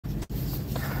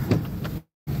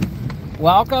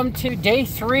Welcome to day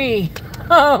 3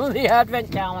 of the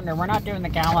Advent calendar. We're not doing the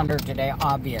calendar today,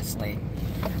 obviously.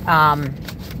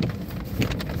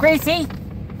 Gracie,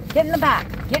 get in the back.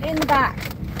 Get in the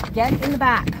back. Get in the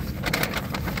back.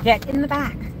 Get in the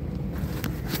back.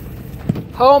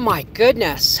 Oh my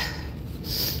goodness.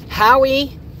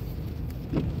 Howie,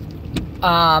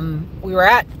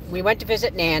 we went to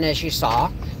visit Nan, as you saw.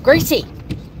 Gracie,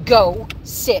 go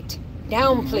sit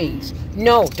down, please.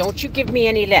 No, don't you give me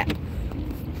any lip.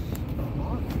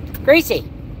 Gracie,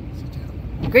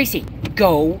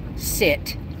 go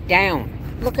sit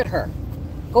down. Look at her.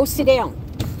 Go sit down.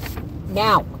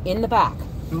 Now, in the back.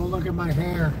 Don't look at my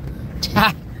hair.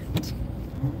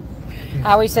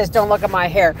 Howie says, don't look at my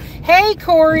hair. Hey,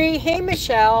 Corey. Hey,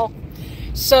 Michelle.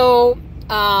 So,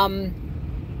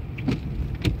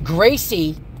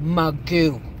 Gracie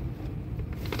Magoo.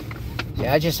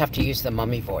 Yeah, I just have to use the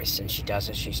mummy voice, and she does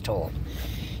as she's told.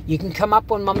 You can come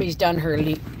up when Mummy's done her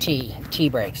tea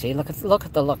break. See, look at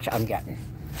the look I'm getting.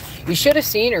 You should have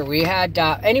seen her. We had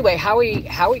anyway.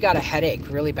 Howie got a headache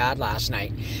really bad last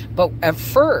night. But at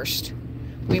first,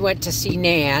 we went to see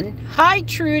Nan. Hi,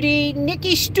 Trudy,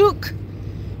 Nikki Stook,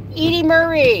 Edie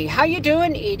Murray. How you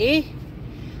doing, Edie?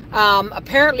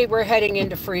 Apparently, we're heading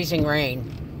into freezing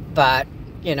rain, but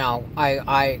you know,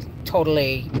 I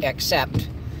totally accept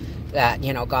that,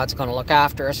 you know, God's going to look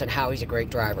after us, and Howie's a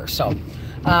great driver. So.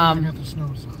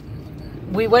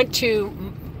 We went to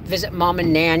visit Mom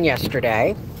and Nan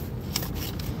yesterday,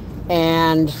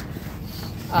 and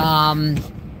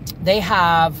they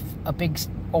have a big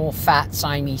old fat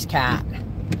Siamese cat,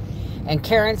 and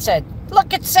Karen said,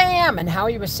 look at Sam, and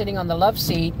Howie was sitting on the love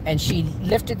seat, and she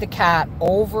lifted the cat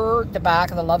over the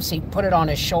back of the love seat, put it on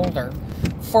his shoulder,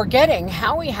 forgetting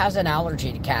Howie has an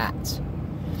allergy to cats.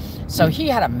 So he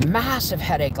had a massive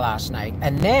headache last night,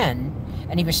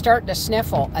 and he was starting to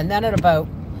sniffle, and then at about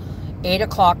 8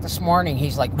 o'clock this morning,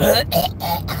 he's like,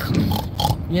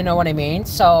 you know what I mean?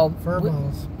 So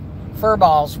fur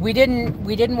balls. We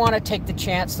didn't want to take the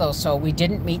chance though, so we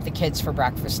didn't meet the kids for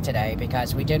breakfast today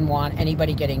because we didn't want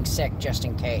anybody getting sick just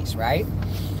in case, right?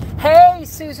 Hey,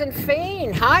 Susan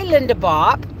Fain. Hi, Linda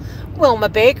Bopp. Wilma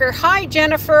Baker. Hi,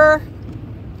 Jennifer.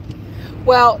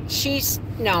 Well, she's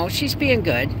being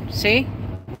good. See?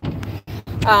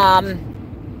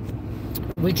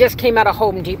 We just came out of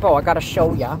Home Depot. I got to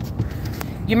show you.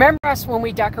 You remember us when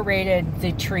we decorated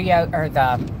the tree out, or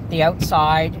the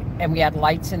outside, and we had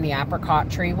lights in the apricot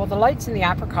tree? Well, the lights in the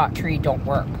apricot tree don't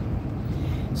work.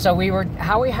 So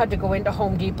Howie had to go into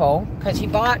Home Depot because he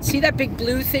bought, see that big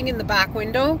blue thing in the back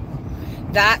window?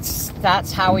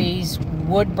 That's Howie's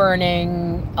wood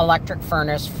burning electric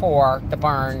furnace for the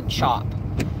barn shop.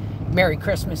 Merry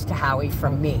Christmas to Howie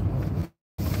from me.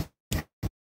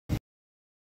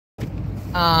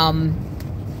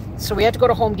 So we had to go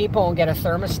to Home Depot and get a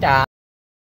thermostat.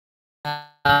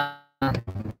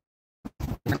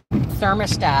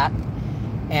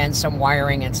 And some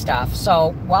wiring and stuff.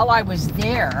 So while I was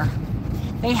there,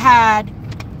 they had,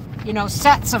 you know,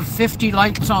 sets of 50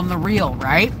 lights on the reel,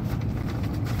 right?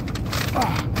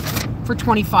 For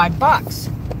 25 bucks.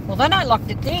 Well, then I looked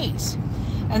at these,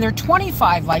 and they're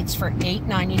 25 lights for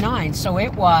 $8.99. So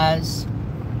it was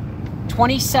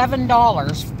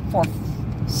 $27 for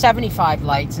 75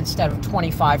 lights instead of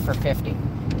 25 for 50.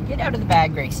 Get out of the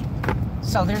bag, Gracie.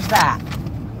 So there's that.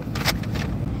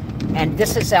 And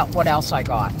this is what else I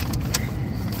got.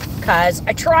 Because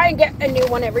I try and get a new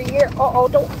one every year. Oh,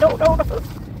 don't.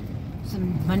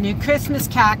 My new Christmas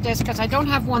cactus, because I don't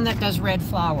have one that does red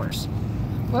flowers.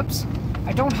 Whoops.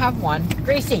 I don't have one.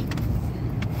 Gracie,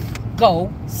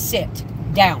 go sit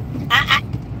down.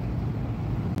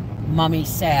 Mummy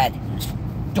said,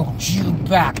 don't you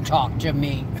back talk to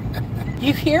me.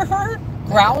 You hear her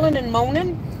growling and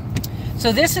moaning?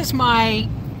 So this is my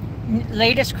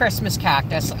latest Christmas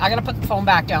cactus. I gotta put the phone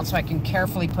back down so I can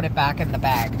carefully put it back in the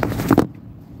bag.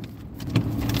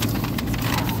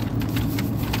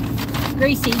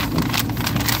 Gracie,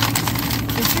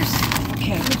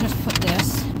 okay, we'll just put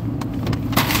this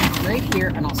right here,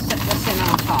 and I'll set this in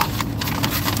on top.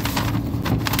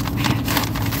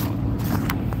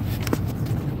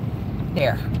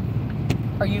 There.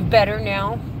 Are you better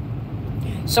now?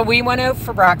 So we went out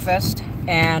for breakfast,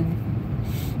 and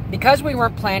because we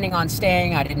weren't planning on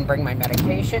staying, I didn't bring my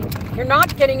medication. You're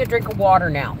not getting a drink of water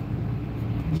now.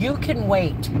 You can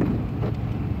wait.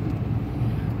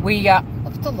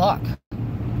 Look at the look.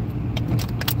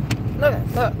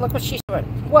 Look what she's doing.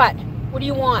 What? What do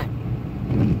you want?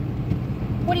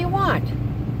 What do you want?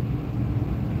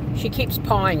 She keeps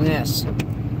pawing this.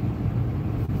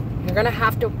 You're gonna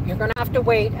have to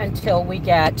wait until we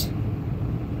get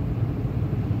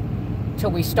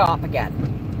till we stop again.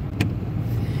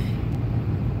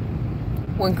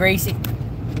 When Gracie...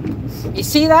 You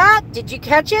see that? Did you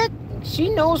catch it? She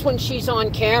knows when she's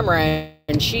on camera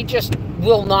and she just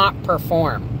will not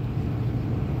perform.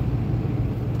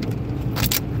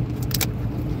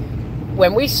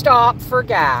 When we stop for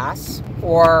gas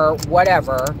or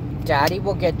whatever, Daddy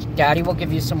will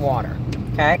give you some water.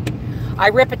 Okay? I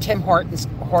rip a Tim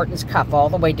Hortons cup all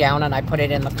the way down and I put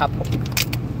it in the cup.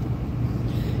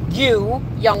 You,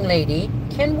 young lady,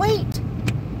 can wait.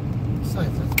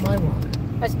 Besides, that's my water.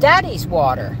 That's Daddy's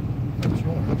water. That's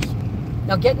yours.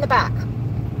 Now get in the back.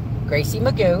 Gracie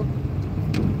Magoo,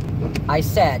 I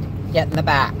said, get in the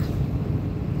back.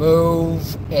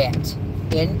 Move it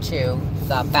into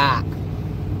the back.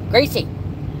 Gracie,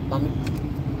 Mommy.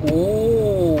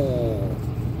 Ooh,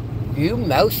 you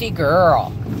mousy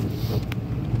girl.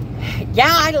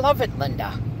 Yeah, I love it,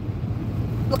 Linda.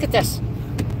 Look at this.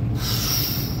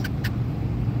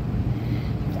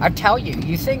 I tell you,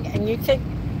 you think,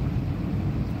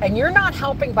 and you're not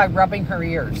helping by rubbing her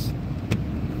ears.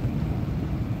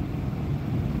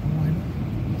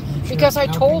 Because I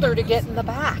told her to get in the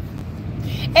back.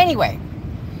 Anyway,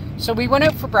 so we went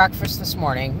out for breakfast this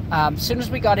morning. As soon as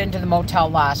we got into the motel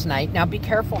last night, now be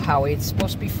careful, Howie, it's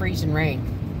supposed to be freezing rain.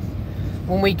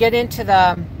 When we got into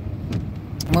the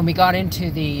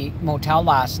motel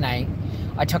last night,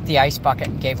 I took the ice bucket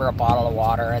and gave her a bottle of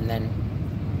water, and then,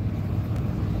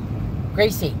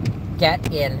 Gracie,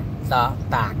 get in the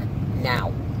back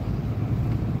now.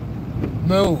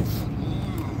 Move.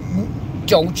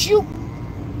 Don't you?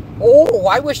 Oh,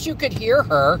 I wish you could hear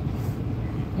her.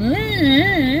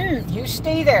 You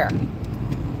stay there.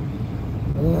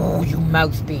 Oh, you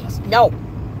mouthpiece. No.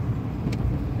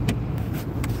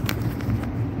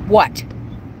 What?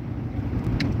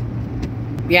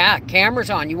 Yeah, camera's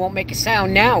on. You won't make a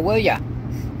sound now, will ya?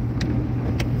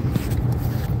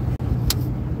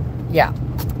 Yeah.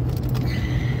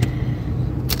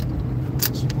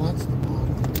 She wants the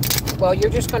bottle. Well, you're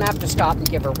just going to have to stop and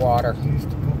give her water.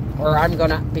 Or I'm going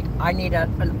to... I need a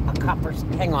cup or...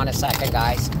 Hang on a second,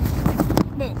 guys.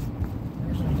 Move.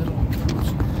 There's a little...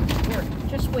 Here,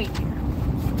 just wait here.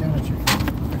 Down at your feet.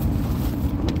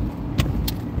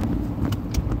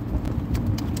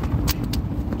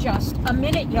 Just a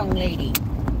minute, young lady.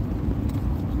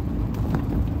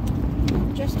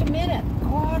 Just a minute.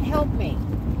 God help me.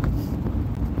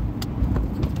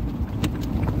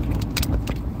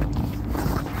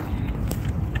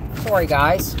 Sorry,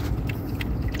 guys.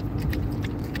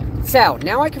 So,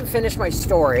 now I can finish my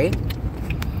story.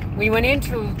 We went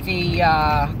into the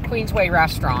Queensway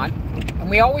restaurant, and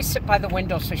we always sit by the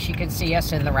window so she can see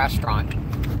us in the restaurant.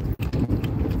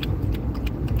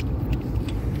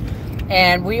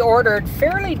 And we ordered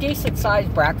fairly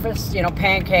decent-sized breakfast, you know,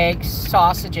 pancakes,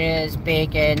 sausages,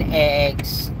 bacon,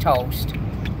 eggs, toast.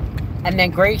 And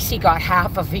then Gracie got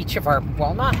half of each of our,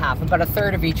 well, not half, but a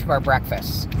third of each of our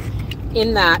breakfasts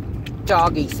in that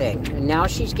doggy thing. And now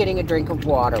she's getting a drink of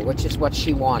water, which is what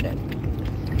she wanted.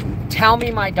 Tell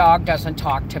me my dog doesn't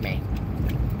talk to me.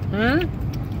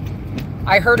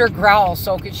 I heard her growl,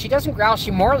 so she doesn't growl,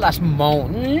 she more or less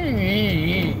moans.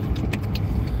 It's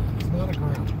not a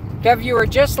growl. Bev, you are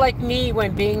just like me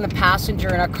when being the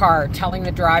passenger in a car, telling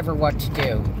the driver what to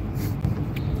do.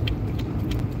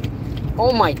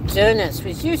 Oh my goodness,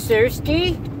 was you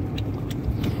thirsty?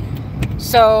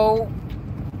 So,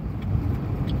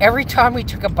 every time we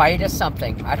took a bite of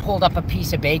something, I'd hold up a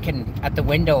piece of bacon at the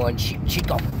window and she'd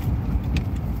go.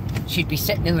 She'd be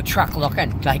sitting in the truck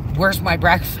looking like, where's my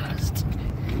breakfast?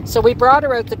 So we brought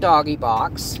her out the doggy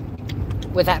box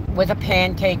with a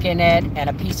pancake in it and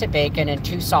a piece of bacon and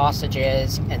 2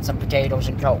 sausages and some potatoes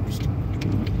and toast.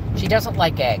 She doesn't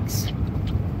like eggs.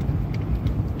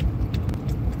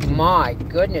 My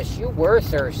goodness, you were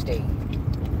thirsty.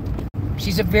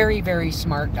 She's a very, very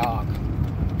smart dog.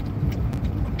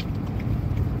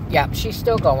 Yeah, she's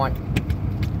still going.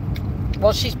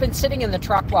 Well, she's been sitting in the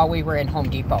truck while we were in Home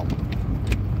Depot.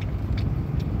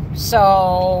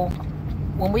 So,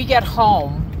 when we get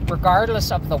home, regardless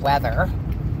of the weather,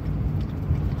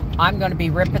 I'm going to be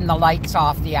ripping the lights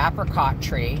off the apricot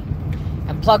tree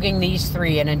and plugging these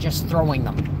 3 in and just throwing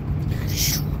them.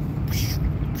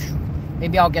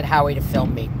 Maybe I'll get Howie to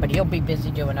film me, but he'll be busy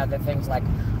doing other things like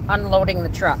unloading the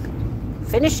truck.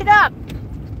 Finish it up.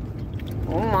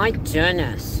 Oh my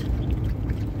goodness.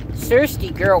 Thirsty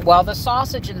girl. Well, the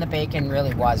sausage and the bacon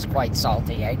really was quite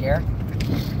salty, eh, dear?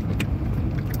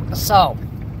 So,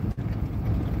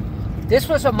 this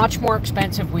was a much more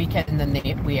expensive weekend than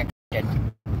we expected.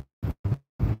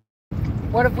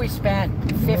 What have we spent?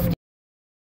 50.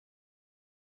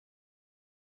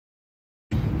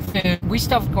 We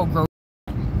still have to go grocery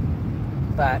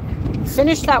but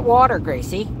finish that water,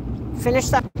 Gracie. Finish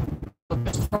that.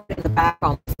 Just throw it in the back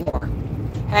on the floor.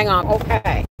 Hang on.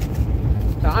 Okay.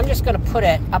 So I'm just going to put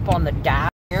it up on the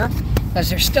dash here because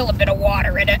there's still a bit of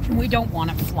water in it and we don't want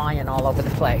it flying all over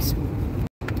the place.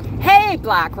 Hey,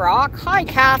 Black Rock. Hi,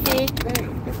 Kathy. Hey.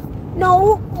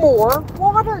 No more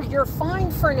water. You're fine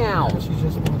for now. Now she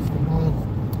just wants the bottle.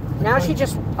 Now she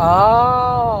just...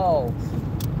 Oh.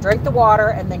 Drink the water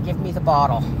and then give me the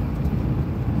bottle.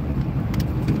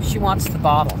 She wants the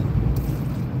bottle.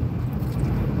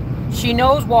 She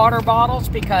knows water bottles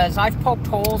because I've poked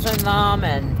holes in them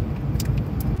and...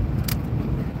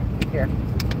 Here.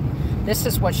 This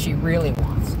is what she really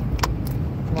wants.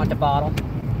 You want the bottle?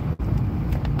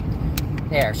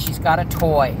 There, she's got a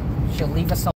toy. She'll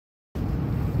leave us alone.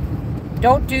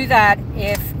 Don't do that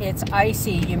if it's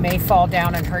icy. You may fall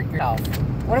down and hurt yourself.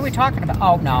 What are we talking about?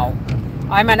 Oh, no.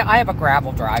 I have a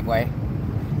gravel driveway.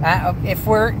 If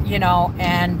we're, you know,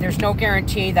 and there's no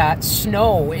guarantee that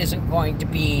snow isn't going to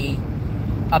be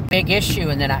a big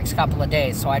issue in the next couple of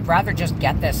days. So I'd rather just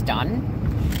get this done.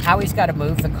 Howie's got to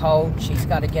move the coach. He's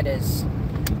got to get his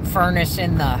furnace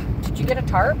in the... Did you get a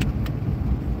tarp?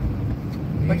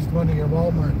 We used one of your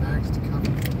Walmart bags to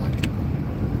cover the electrical.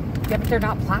 Yeah, but they're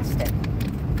not plastic.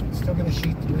 Still gonna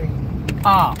sheet the rain.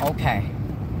 Ah, okay.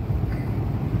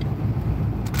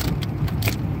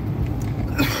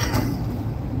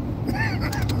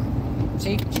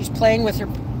 See, she's playing with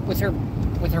her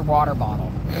water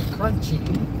bottle. It's crunchy.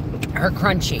 Her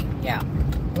crunchy, yeah.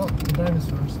 Oh, the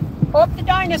dinosaurs. Oh, the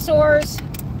dinosaurs!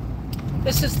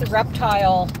 This is the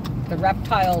reptile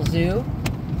zoo.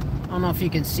 I don't know if you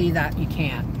can see that. You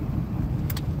can't.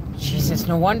 Jesus,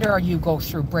 no wonder you go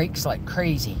through breaks like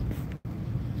crazy.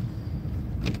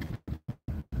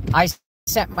 I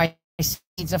sent my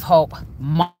seeds of hope.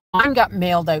 Mine got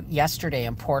mailed out yesterday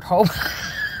in Port Hope.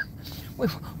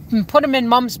 We put them in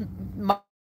Mom's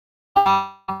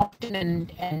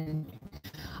and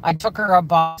I took her a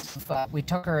box of, we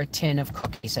took her a tin of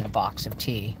cookies and a box of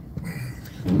tea.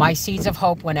 My seeds of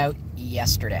hope went out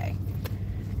yesterday.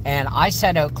 And I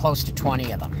sent out close to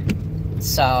 20 of them.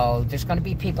 So there's going to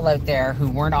be people out there who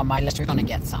weren't on my list who are going to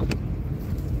get some.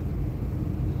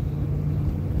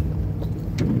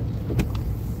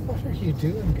 What are you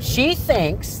doing, guys? She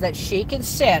thinks that she can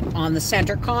sit on the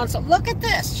center console. Look at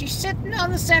this. She's sitting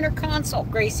on the center console.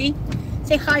 Gracie,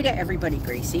 say hi to everybody,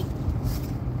 Gracie.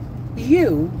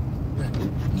 You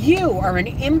are an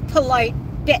impolite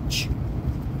bitch.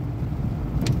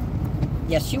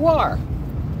 Yes, you are.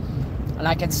 And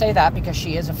I can say that because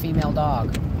she is a female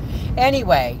dog.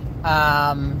 Anyway,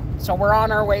 so we're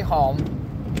on our way home.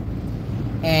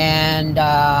 And,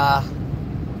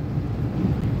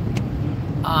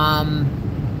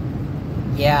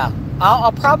 yeah.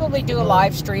 I'll probably do a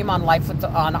live stream on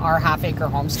on our Half Acre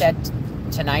Homestead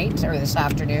tonight or this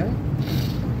afternoon.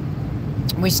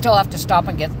 We still have to stop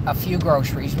and get a few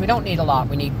groceries. We don't need a lot.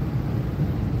 We need...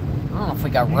 I don't know if we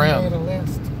got room. You made a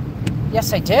list.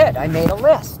 Yes, I did. I made a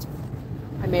list.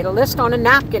 I made a list on a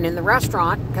napkin in the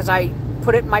restaurant because I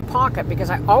put it in my pocket because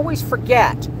I always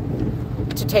forget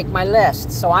to take my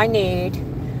list. So I need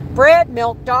bread,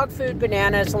 milk, dog food,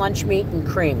 bananas, lunch meat, and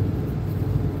cream.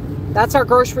 That's our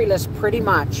grocery list pretty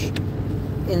much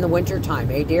in the winter time,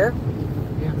 eh, dear?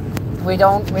 Yeah. We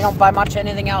don't buy much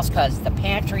anything else because the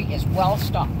pantry is well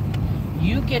stocked.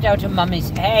 You get out to Mummy's.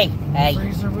 Hey. The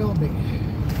freezer will be.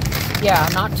 Yeah,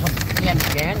 not till the end of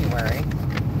January.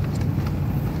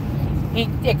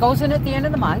 It goes in at the end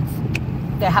of the month.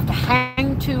 They have to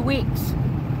hang 2 weeks.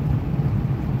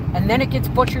 And then it gets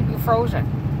butchered and frozen.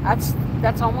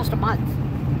 That's almost a month.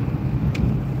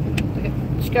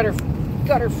 She's got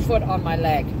her foot on my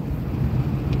leg.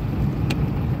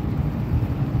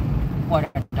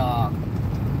 What a dog.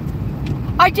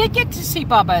 I did get to see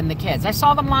Bubba and the kids. We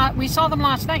saw them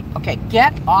last night. Okay,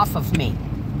 get off of me.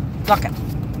 Look it.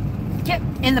 Get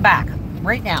in the back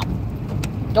right now.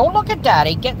 Don't look at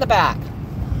Daddy. Get in the back.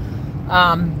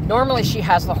 Normally she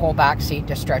has the whole back seat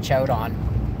to stretch out on.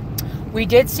 We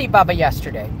did see Bubba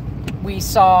yesterday. We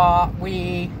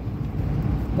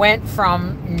went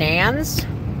from Nan's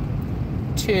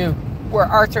to where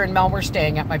Arthur and Mel were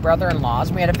staying at my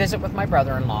brother-in-law's. We had a visit with my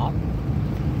brother-in-law.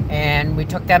 And we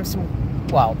took them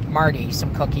Marty,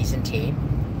 some cookies and tea.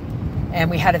 And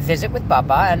we had a visit with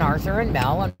Bubba and Arthur and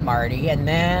Mel and Marty. And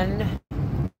then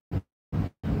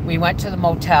we went to the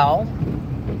motel.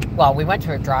 Well, we went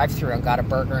to a drive-thru and got a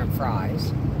burger and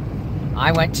fries.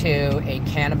 I went to a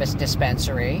cannabis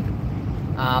dispensary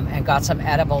and got some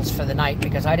edibles for the night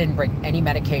because I didn't bring any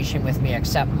medication with me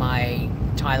except my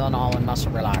Tylenol and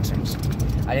muscle relaxers.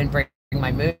 I didn't bring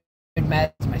my mood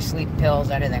meds, my sleep pills,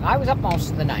 anything. I was up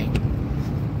most of the night.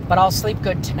 But I'll sleep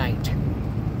good tonight.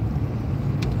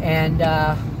 And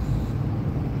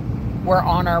we're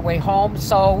on our way home.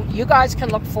 So you guys can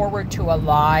look forward to a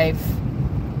live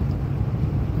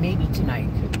maybe tonight.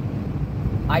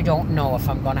 I don't know if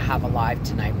I'm going to have a live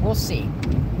tonight. We'll see.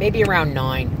 Maybe around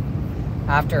 9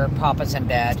 after Papa's in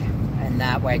bed, and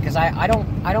that way, because I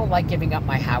don't like giving up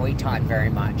my Howie time very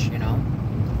much, you know.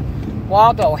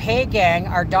 Waldo, hey gang,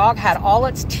 our dog had all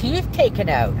its teeth taken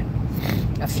out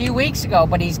a few weeks ago,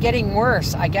 but he's getting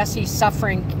worse. I guess he's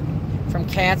suffering from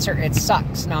cancer. It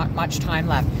sucks. Not much time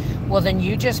left. Well, then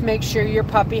you just make sure your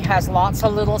puppy has lots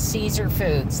of little Caesar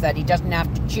foods that he doesn't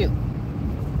have to chew.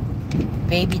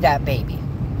 Baby that baby.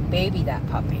 Baby that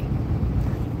puppy.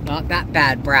 Not that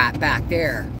bad brat back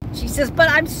there. She says, but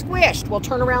I'm squished. Well,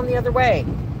 turn around the other way.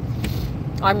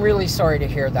 I'm really sorry to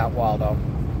hear that, Waldo.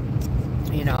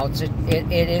 You know,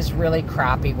 it is really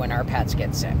crappy when our pets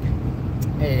get sick.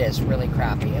 It is really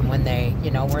crappy. And when they,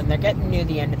 you know, when they're getting near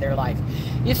the end of their life.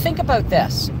 You think about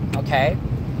this, okay?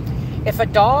 If a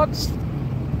dog's,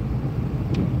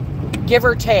 give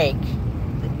or take,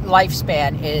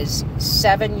 lifespan is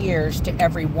 7 years to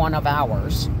every one of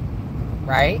ours,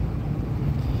 right?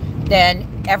 Then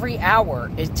every hour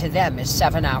is, to them, is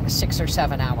 7 hours, 6 or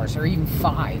 7 hours, or even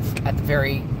 5 at the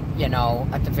very, you know,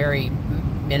 at the very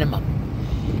minimum.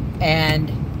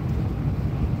 And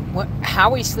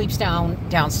Howie sleeps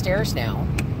downstairs now.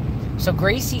 So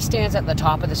Gracie stands at the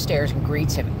top of the stairs and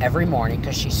greets him every morning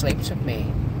because she sleeps with me.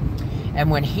 And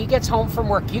when he gets home from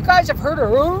work, you guys have heard her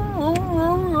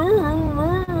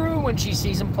when she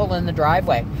sees him pull in the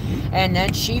driveway. And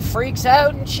then she freaks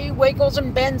out and she wiggles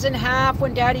and bends in half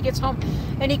when Daddy gets home.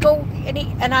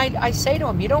 And I say to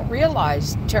him, you don't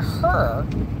realize, to her,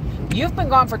 you've been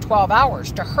gone for 12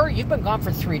 hours. To her, you've been gone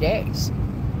for 3 days.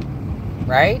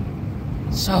 Right?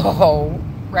 So,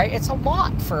 right, it's a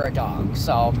lot for a dog.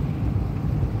 So,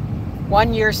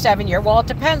 1 year, 7 year. Well, it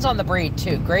depends on the breed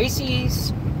too.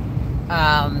 Gracie's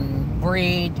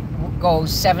breed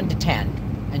goes 7 to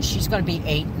 10, and she's going to be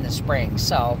 8 in the spring.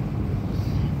 So,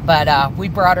 but we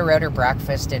brought her out her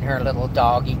breakfast in her little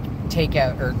doggy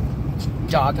her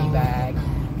doggy bag.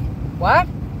 What?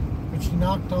 But she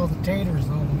knocked all the taters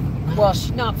all over the bag. Well,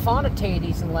 she's not fond of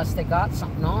taties unless they got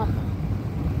something on them.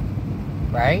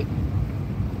 Right?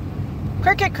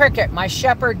 Cricket, my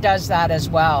shepherd does that as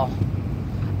well.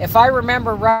 If I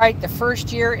remember right, the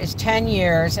first year is 10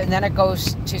 years, and then it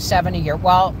goes to 7 a year.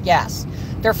 Well, yes.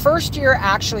 Their first year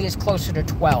actually is closer to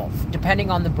 12, depending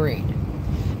on the breed.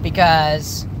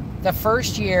 Because the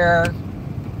first year,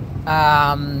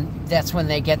 that's when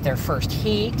they get their first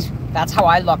heat. That's how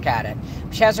I look at it.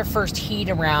 She has her first heat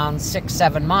around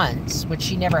 6-7 months, which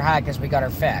she never had because we got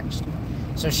her fixed.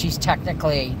 So she's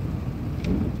technically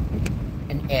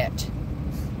an it.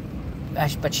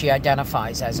 But she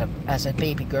identifies as a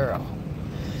baby girl.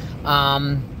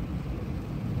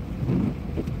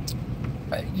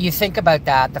 You think about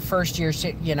that. The first year,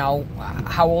 you know,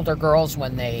 how old are girls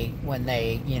when they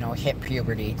you know, hit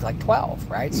puberty? Like 12,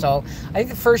 right? So I think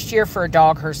the first year for a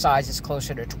dog her size is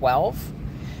closer to 12,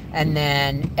 and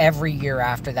then every year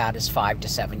after that is 5 to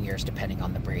 7 years, depending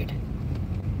on the breed.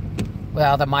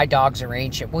 Well, my dogs are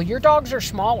ancient. Well, your dogs are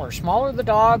smaller. Smaller the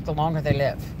dog, the longer they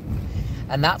live.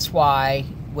 And that's why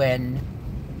when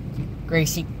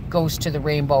Gracie goes to the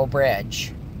Rainbow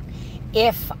Bridge,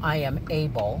 if I am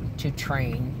able to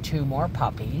train 2 more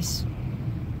puppies,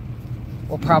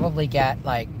 we'll probably get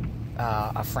like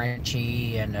a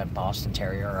Frenchie and a Boston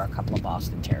Terrier, or a couple of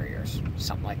Boston Terriers,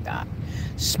 something like that.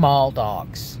 Small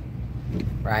dogs,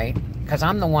 right? Because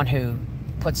I'm the one who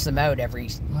puts them out every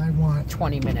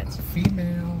 20 minutes. A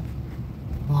female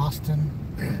Boston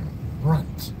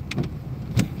runt.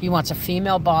 He wants a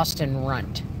female Boston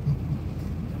runt.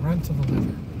 Runt of the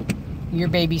liver. Your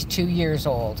baby's 2 years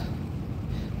old.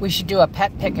 We should do a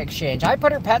pet pic exchange. I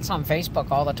put her pets on Facebook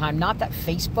all the time. Not that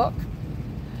Facebook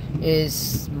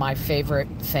is my favorite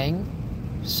thing.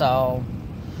 So,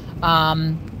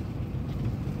 I'm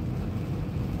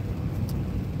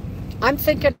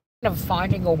thinking of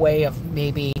finding a way of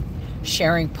maybe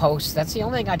sharing posts. That's the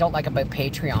only thing I don't like about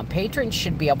Patreon. Patrons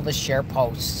should be able to share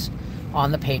posts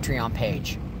on the Patreon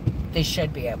page. They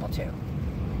should be able to,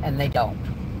 and they don't.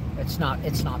 It's not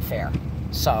fair.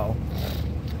 So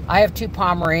I have 2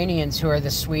 Pomeranians who are the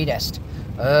sweetest.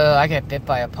 I got bit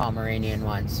by a Pomeranian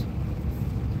once.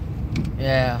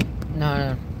 Yeah,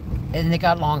 no, and they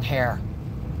got long hair.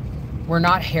 We're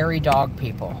not hairy dog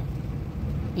people,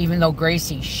 even though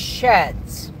Gracie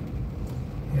sheds.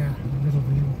 Yeah, the little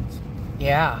wee ones.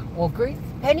 Yeah, well,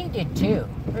 Penny did too.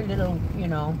 Her little, you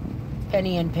know,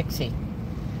 Penny and Pixie.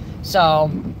 So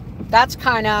that's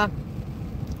kind of,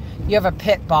 You have a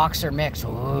pit boxer mix.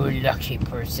 Oh, lucky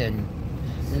person.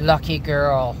 Lucky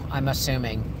girl, I'm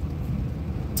assuming.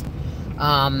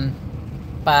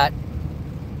 But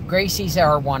Gracie's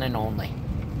our one and only.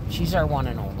 She's our one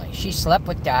and only. She slept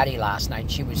with Daddy last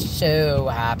night. She was so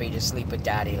happy to sleep with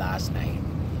Daddy last night.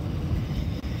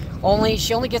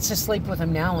 She only gets to sleep with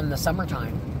him now in the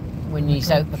summertime when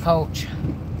he's out in the coach.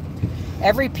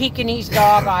 Every Pekingese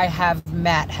dog I have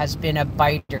met has been a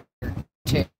biter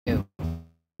too.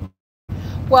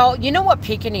 Well, you know what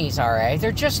Pekingese are, eh?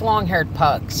 They're just long-haired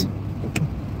pugs.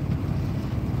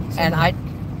 And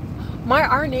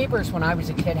our neighbors when I was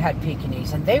a kid had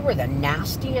Pekingese, and they were the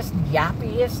nastiest,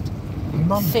 yappiest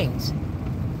things.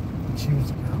 She was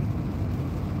a girl.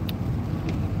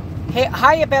 Hey,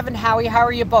 hi, Bev and Howie. How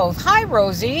are you both? Hi,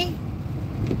 Rosie.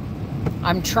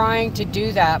 I'm trying to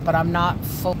do that, but I'm not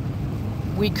full.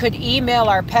 We could email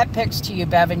our pet pics to you,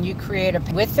 Bev, and you create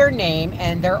with their name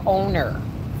and their owner.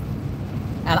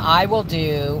 And I will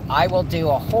do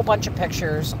a whole bunch of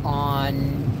pictures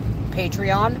on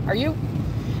Patreon. Are you?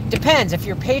 Depends. If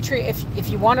you're if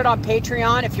you want it on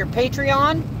Patreon, if you're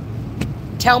Patreon,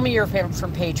 tell me you're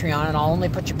from Patreon, and I'll only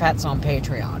put your pets on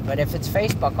Patreon. But if it's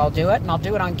Facebook, I'll do it, and I'll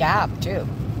do it on Gab too.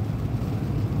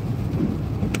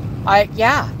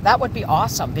 Yeah, that would be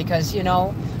awesome, because you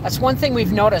know that's one thing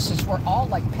we've noticed is we're all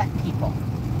like pet people.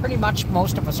 Pretty much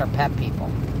most of us are pet people.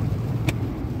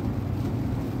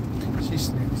 She's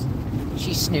snoozing.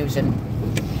 She's snoozing.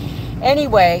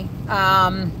 Anyway,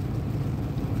 I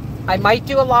might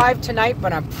do a live tonight,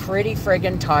 but I'm pretty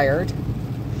friggin' tired.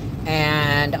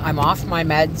 And I'm off my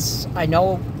meds. I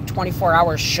know 24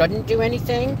 hours shouldn't do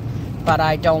anything, but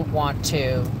I don't want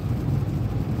to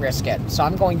risk it. So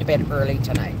I'm going to bed early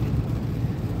tonight.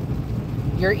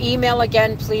 Your email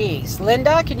again, please.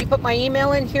 Linda, can you put my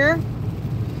email in here?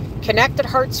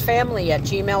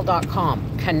 connectedheartsfamily@gmail.com.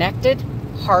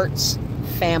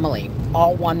 connectedheartsfamily,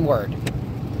 all one word,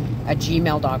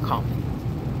 @gmail.com.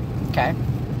 Okay?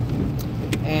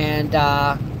 And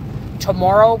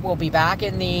tomorrow we'll be back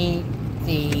in the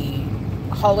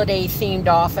holiday themed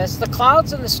office. The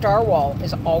Clouds and the Star Wall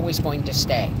is always going to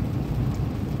stay.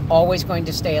 Always going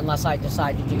to stay unless I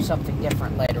decide to do something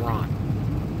different later on.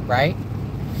 Right?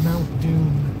 Mount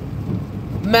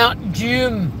Doom. Mount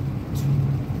Doom.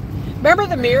 Remember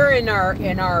the mirror in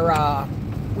our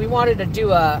we wanted to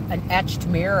do an etched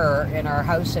mirror in our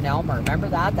house in Elmer. Remember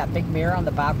that big mirror on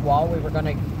the back wall? We were going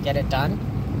to get it done.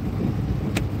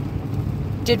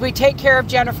 Did we take care of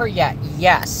Jennifer yet?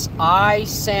 Yes. I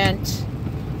sent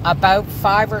about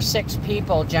 5 or 6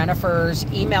 people Jennifer's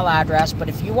email address, but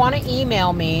if you want to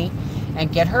email me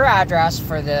and get her address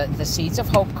for the Seeds of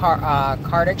Hope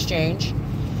card exchange,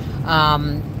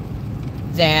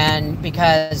 then,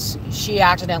 because she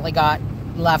accidentally got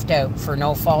left out for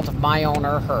no fault of my own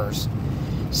or hers.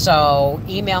 So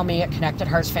email me at Connected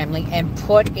Hearts Family and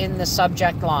put in the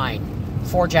subject line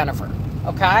for Jennifer.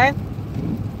 Okay?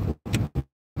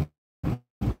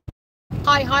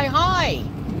 Hi, hi, hi.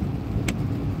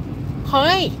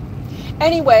 Hi.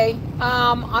 Anyway,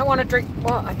 I want to drink.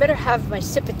 Well, I better have my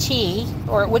sip of tea,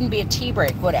 or it wouldn't be a tea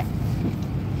break, would it?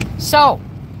 So,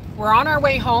 we're on our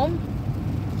way home.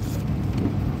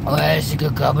 Oh, that's a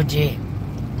good cup of tea.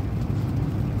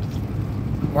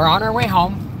 We're on our way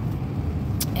home.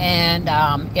 And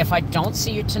if I don't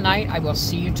see you tonight, I will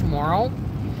see you tomorrow.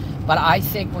 But I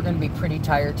think we're going to be pretty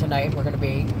tired tonight. We're going to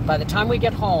be, by the time we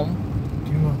get home,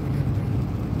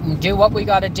 do what we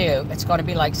got to do. It's going to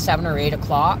be like 7 or 8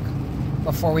 o'clock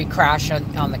before we crash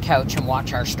on the couch and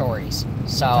watch our stories.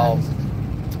 So,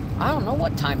 I don't know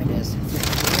what time it is.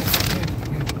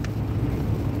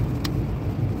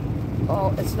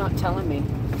 Oh, it's not telling me.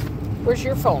 Where's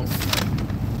your phone?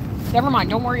 Never mind.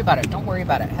 Don't worry about it. Don't worry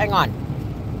about it. Hang on.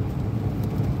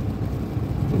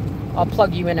 I'll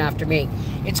plug you in after me.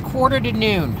 It's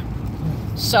 12:45.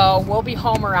 So we'll be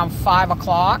home around 5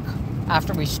 o'clock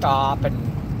after we stop and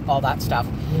all that stuff.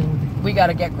 We got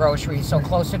to get groceries, so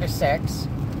closer to 6.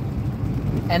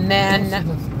 And then,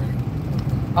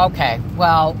 okay,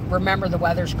 well, remember the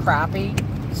weather's crappy,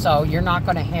 so you're not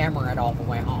going to hammer it all the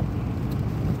way home.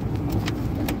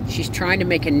 She's trying to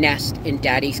make a nest in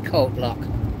Daddy's coat, look.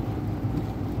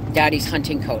 Daddy's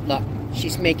hunting coat, look.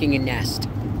 She's making a nest.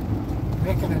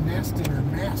 Making a nest in her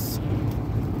mess.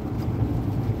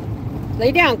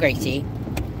 Lay down, Gracie.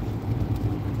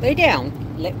 Lay down.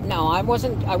 No, I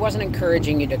wasn't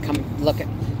encouraging you to come look at.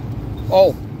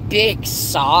 Oh, big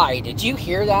sigh. Did you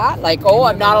hear that? Like, oh,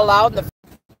 I'm not allowed the.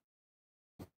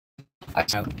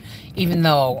 Even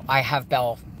though I have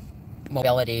Bell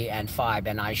Mobility and 5,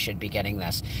 and I should be getting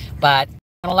this, but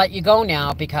I'll let you go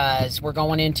now because we're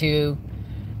going into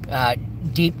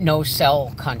deep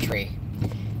no-cell country.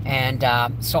 And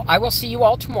so I will see you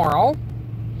all tomorrow.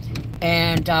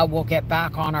 And we'll get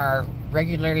back on our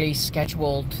regularly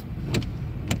scheduled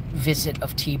visit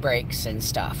of tea breaks and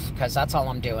stuff, because that's all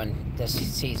I'm doing this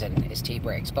season is tea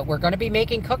breaks. But we're going to be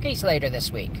making cookies later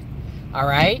this week. All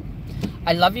right?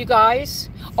 I love you guys.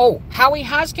 Oh, Howie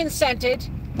has consented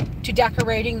to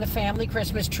decorating the family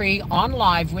Christmas tree on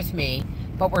live with me,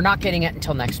 but we're not getting it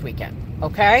until next weekend.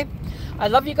 Okay? I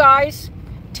love you guys.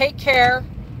 Take care.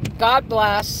 God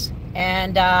bless.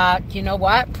 And you know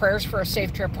what? Prayers for a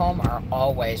safe trip home are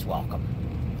always welcome.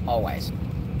 Always.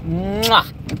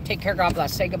 Mwah! Take care. God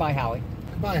bless. Say goodbye, Howie.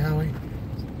 Goodbye, Howie.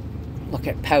 Look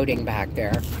at pouting back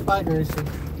there. Bye, Gracie.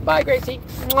 Bye, Gracie.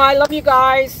 Mwah, I love you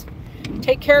guys.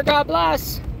 Take care. God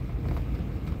bless.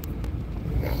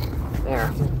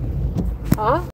 There. Huh?